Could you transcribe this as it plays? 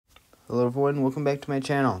Hello everyone, welcome back to my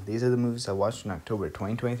channel. These are the movies I watched in October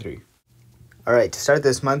 2023. Alright, to start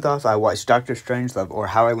this month off, I watched Doctor Strangelove, or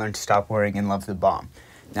How I Learned to Stop Worrying and Love the Bomb.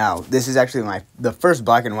 Now, this is actually the first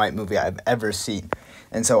black and white movie I've ever seen.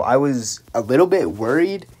 And so I was a little bit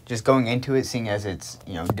worried just going into it, seeing as it's,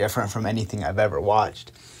 different from anything I've ever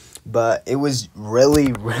watched. But it was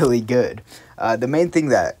really, really good. The main thing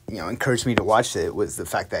that, encouraged me to watch it was the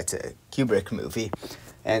fact that it's a Kubrick movie.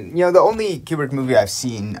 And, the only Kubrick movie I've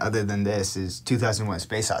seen other than this is 2001: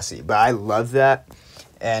 Space Odyssey. But I love that.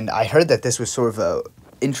 And I heard that this was sort of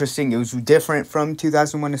interesting. It was different from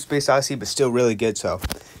 2001: Space Odyssey, but still really good. So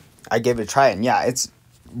I gave it a try. And, yeah, it's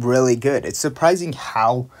really good. It's surprising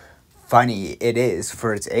how funny it is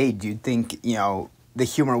for its age. You'd think, the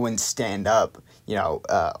humor wouldn't stand up,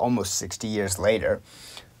 almost 60 years later.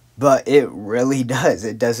 But it really does.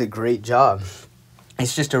 It does a great job.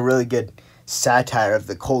 It's just a really good satire of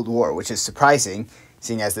the Cold War, which is surprising,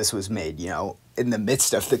 seeing as this was made, in the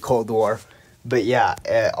midst of the Cold War. But yeah,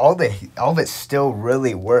 all of it still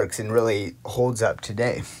really works and really holds up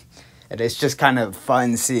today. And it's just kind of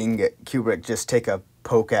fun seeing Kubrick just take a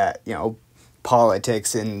poke at,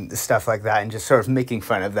 politics and stuff like that, and just sort of making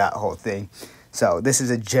fun of that whole thing. So this is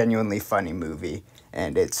a genuinely funny movie,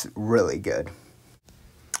 and it's really good.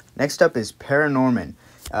 Next up is Paranorman.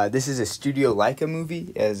 This is a Studio Leica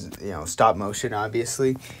movie, as stop motion,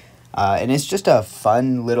 obviously, and it's just a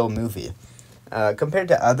fun little movie. Compared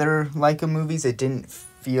to other Leica movies, it didn't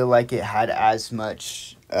feel like it had as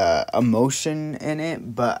much emotion in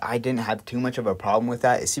it, but I didn't have too much of a problem with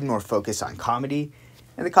that. It seemed more focused on comedy,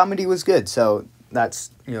 and the comedy was good, so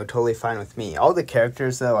that's totally fine with me. All the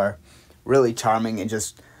characters, though, are really charming and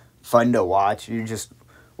just fun to watch. You're just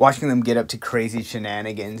watching them get up to crazy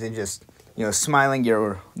shenanigans and just smiling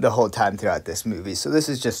the whole time throughout this movie. So this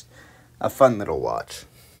is just a fun little watch.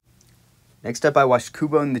 Next up, I watched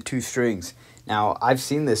Kubo and the Two Strings. Now, I've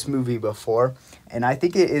seen this movie before, and I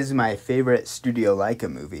think it is my favorite Studio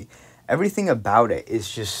Leica movie. Everything about it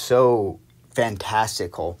is just so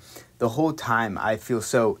fantastical. The whole time, I feel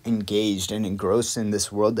so engaged and engrossed in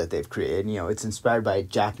this world that they've created. It's inspired by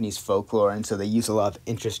Japanese folklore, and so they use a lot of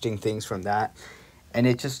interesting things from that. And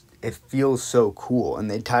it feels so cool. And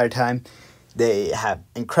the entire time, they have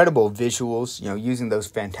incredible visuals, using those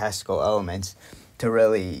fantastical elements to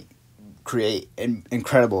really create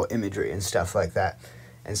incredible imagery and stuff like that.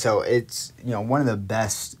 And so it's, one of the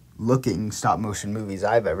best looking stop motion movies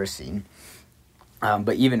I've ever seen.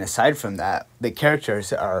 But even aside from that, the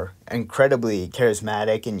characters are incredibly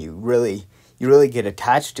charismatic, and you really get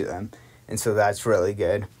attached to them. And so that's really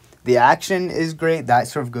good. The action is great. That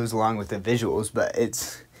sort of goes along with the visuals, but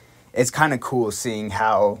it's kind of cool seeing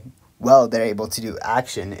how well they're able to do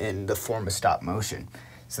action in the form of stop motion.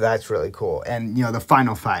 So that's really cool. And, the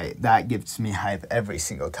final fight, that gives me hype every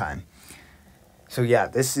single time. So yeah,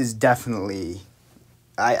 this is definitely,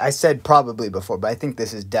 I said probably before, but I think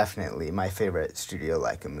this is definitely my favorite Studio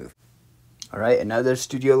Leica movie. All right, another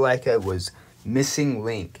Studio Leica was Missing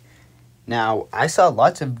Link. Now, I saw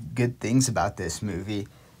lots of good things about this movie.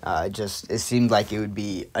 It seemed like it would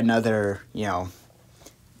be another,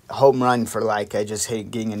 home run for Leica, just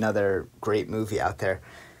getting another great movie out there.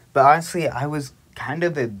 But honestly, I was kind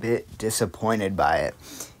of a bit disappointed by it.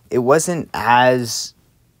 It wasn't as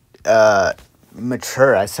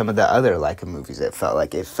mature as some of the other Leica movies. It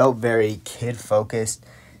felt very kid-focused.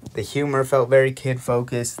 The humor felt very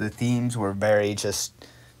kid-focused. The themes were very just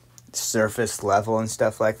surface level and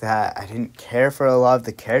stuff like that. I didn't care for a lot of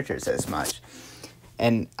the characters as much.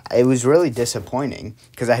 And it was really disappointing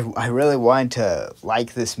because I really wanted to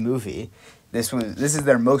like this movie. This is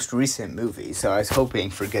their most recent movie, so I was hoping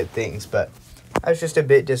for good things, but I was just a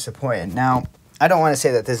bit disappointed. Now, I don't want to say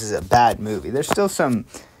that this is a bad movie. There's still some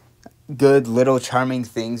good little charming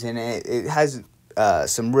things in it. It has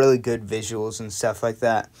some really good visuals and stuff like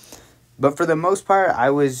that. But for the most part, I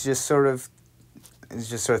was just sort of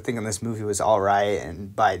thinking this movie was all right,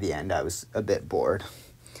 and by the end, I was a bit bored.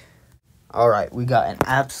 All right, we got an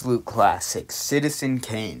absolute classic, Citizen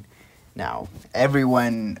Kane. Now,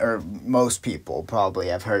 everyone, or most people probably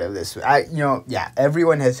have heard of this.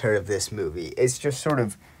 Everyone has heard of this movie. It's just sort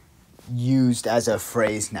of used as a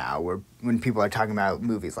phrase now, when people are talking about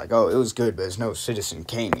movies like, oh, it was good, but there's no Citizen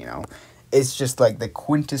Kane, It's just like the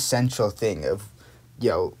quintessential thing of,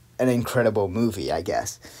 an incredible movie, I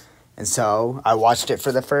guess. And so I watched it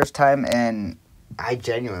for the first time, and I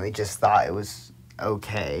genuinely just thought it was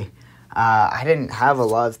okay. I didn't have a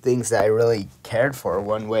lot of things that I really cared for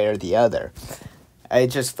one way or the other. It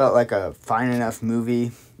just felt like a fine enough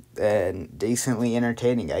movie and decently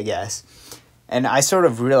entertaining, I guess. And I sort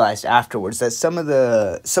of realized afterwards that some of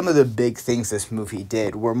the big things this movie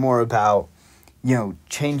did were more about, you know,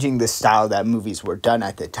 changing the style that movies were done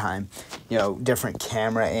at the time. You know, different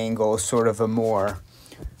camera angles, sort of a more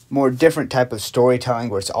different type of storytelling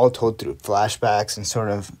where it's all told through flashbacks and sort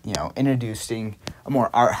of, you know, introducing a more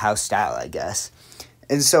art house style, I guess.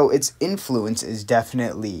 And so its influence is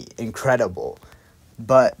definitely incredible.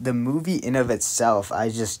 But the movie in of itself, I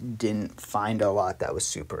just didn't find a lot that was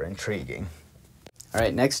super intriguing.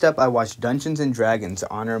 Alright, next up I watched Dungeons & Dragons: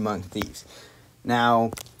 Honor Among Thieves.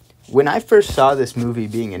 Now, when I first saw this movie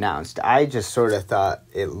being announced, I just sort of thought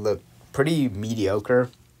it looked pretty mediocre.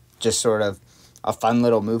 Just sort of a fun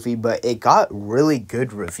little movie, but it got really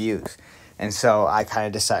good reviews. And so I kind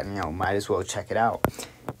of decided, you know, might as well check it out.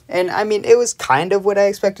 And I mean, it was kind of what I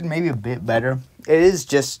expected, maybe a bit better. It is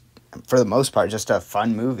just, for the most part, just a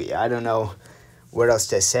fun movie. I don't know what else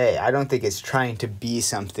to say. I don't think it's trying to be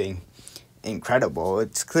something incredible.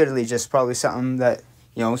 It's clearly just probably something that,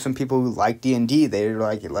 you know, some people who like D&D, they're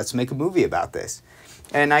like, let's make a movie about this.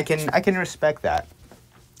 And I can respect that.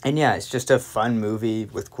 And yeah, it's just a fun movie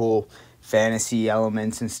with cool fantasy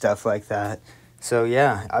elements and stuff like that. So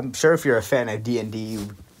yeah, I'm sure if you're a fan of D&D,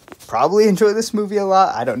 you probably enjoy this movie a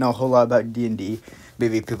lot. I don't know a whole lot about D&D.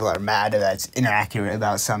 Maybe people are mad that it's inaccurate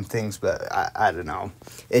about some things, but I don't know.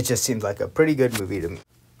 It just seems like a pretty good movie to me.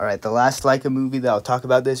 Alright, the last Laika movie that I'll talk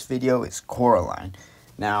about this video is Coraline.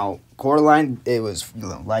 Now, Coraline, it was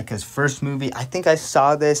Laika's first movie. I think I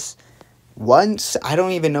saw this once. I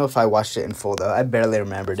don't even know if I watched it in full, though. I barely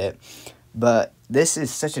remembered it. But this is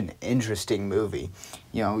such an interesting movie.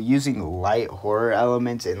 You know, using light horror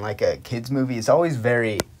elements in like a kid's movie is always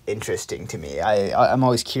very interesting to me. I'm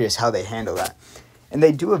always curious how they handle that. And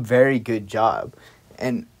they do a very good job.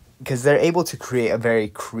 And because they're able to create a very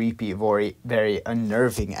creepy, very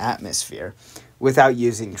unnerving atmosphere without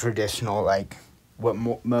using traditional, like, what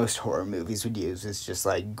most horror movies would use. It's just,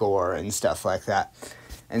 like, gore and stuff like that.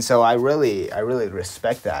 And so I really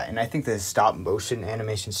respect that. And I think the stop-motion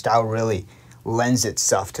animation style really lends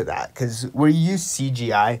itself to that. Because where you use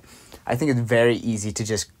CGI, I think it's very easy to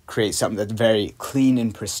just create something that's very clean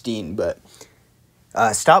and pristine. But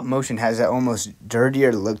stop-motion has that almost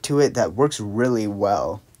dirtier look to it that works really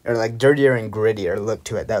well. Or like dirtier and grittier look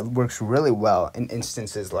to it that works really well in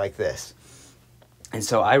instances like this. And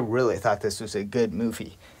so I really thought this was a good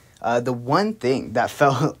movie. The one thing that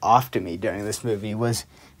fell off to me during this movie was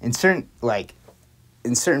in certain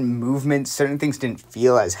movements, certain things didn't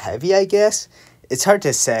feel as heavy, I guess. It's hard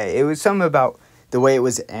to say. It was something about the way it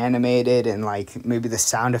was animated and like maybe the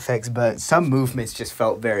sound effects, but some movements just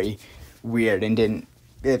felt very weird and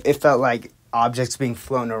it felt like objects being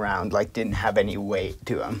flown around like didn't have any weight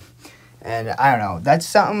to them. And I don't know, that's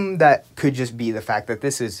something that could just be the fact that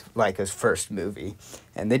this is Laika's first movie.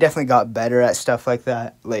 And they definitely got better at stuff like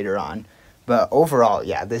that later on. But overall,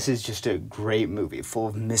 yeah, this is just a great movie full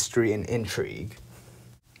of mystery and intrigue.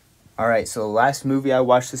 Alright, so the last movie I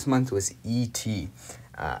watched this month was E.T.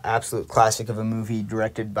 Absolute classic of a movie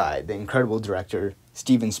directed by the incredible director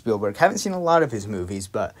Steven Spielberg. Haven't seen a lot of his movies,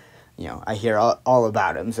 but you know, I hear all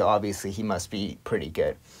about him, so obviously he must be pretty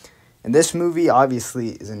good. And this movie obviously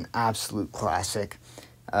is an absolute classic.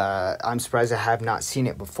 I'm surprised I have not seen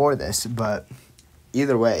it before this, but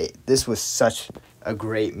either way, this was such a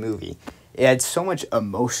great movie. It had so much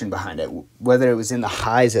emotion behind it, whether it was in the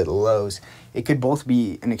highs or the lows. It could both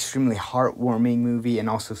be an extremely heartwarming movie and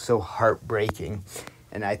also so heartbreaking.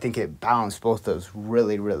 And I think it balanced both those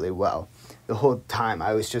really, really well. The whole time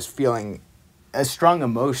I was just feeling a strong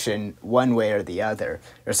emotion one way or the other,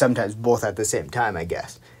 or sometimes both at the same time, I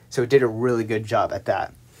guess. So it did a really good job at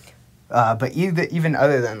that. But even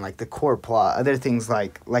other than like the core plot, other things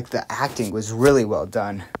like the acting was really well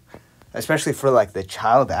done. Especially for like the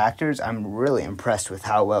child actors, I'm really impressed with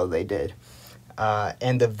how well they did.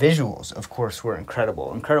 And the visuals, of course, were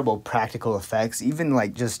incredible. Incredible practical effects, even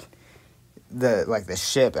like just the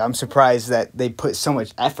ship. I'm surprised that they put so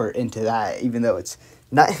much effort into that, even though it's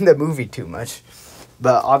not in the movie too much.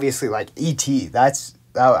 But obviously, like E.T.,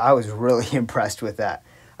 I was really impressed with that.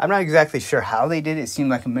 I'm not exactly sure how they did it. It seemed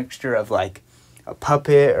like a mixture of like a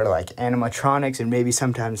puppet or like animatronics, and maybe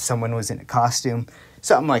sometimes someone was in a costume,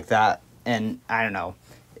 something like that. And I don't know,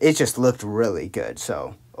 it just looked really good.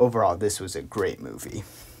 So overall, this was a great movie.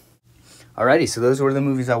 Alrighty, so those were the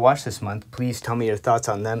movies I watched this month. Please tell me your thoughts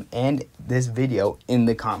on them and this video in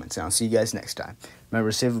the comments, and I'll see you guys next time. Remember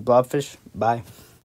to save the blobfish. Bye.